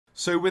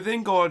So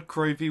within Gorod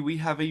Krovi, we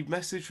have a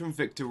message from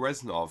Viktor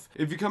Reznov.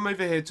 If you come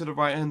over here to the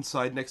right hand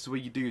side next to where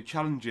you do your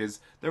challenges,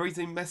 there is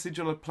a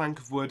message on a plank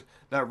of wood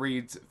that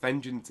reads,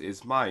 "Vengeance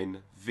is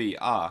mine,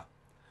 VR."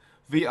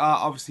 VR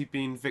obviously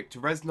being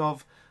Viktor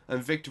Reznov,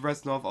 and Viktor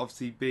Reznov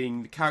obviously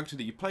being the character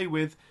that you play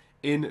with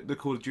in the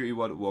Call of Duty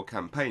World at War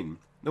campaign.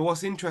 Now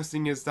what's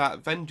interesting is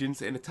that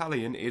vengeance in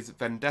Italian is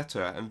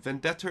vendetta, and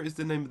vendetta is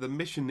the name of the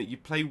mission that you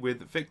play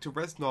with Viktor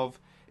Reznov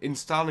in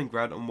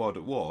Stalingrad on World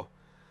at War.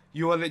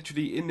 You are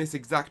literally in this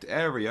exact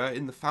area,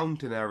 in the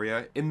fountain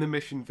area, in the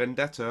mission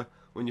Vendetta,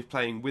 when you're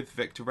playing with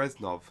Viktor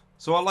Reznov.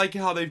 So I like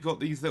how they've got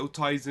these little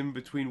ties in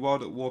between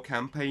World at War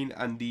campaign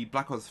and the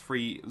Black Ops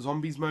 3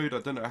 Zombies mode.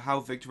 I don't know how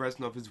Viktor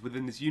Reznov is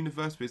within this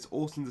universe, but it's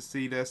awesome to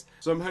see this.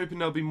 So I'm hoping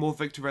there'll be more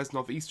Viktor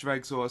Reznov Easter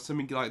eggs or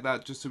something like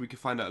that, just so we can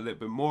find out a little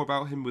bit more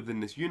about him within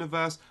this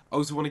universe. I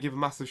also want to give a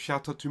massive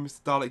shout out to Mr.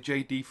 Dalek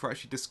JD for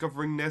actually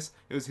discovering this.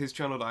 It was his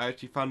channel that I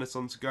actually found this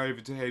on, so go over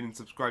to him and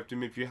subscribe to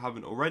him if you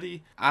haven't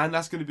already. And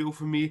that's going to be all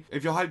from me.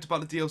 If you're hyped about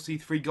the DLC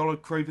 3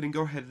 Gorod Krovi, then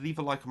go ahead, leave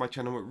a like on my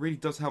channel. It really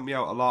does help me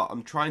out a lot.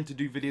 I'm trying to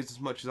do videos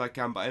as much as I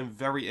can, but I am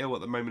very ill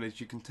at the moment,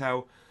 as you can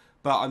tell,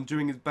 but I'm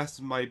doing as best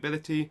as my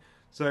ability.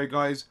 So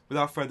guys,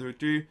 without further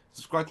ado,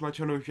 subscribe to my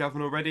channel if you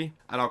haven't already,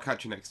 and I'll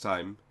catch you next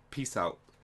time. Peace out.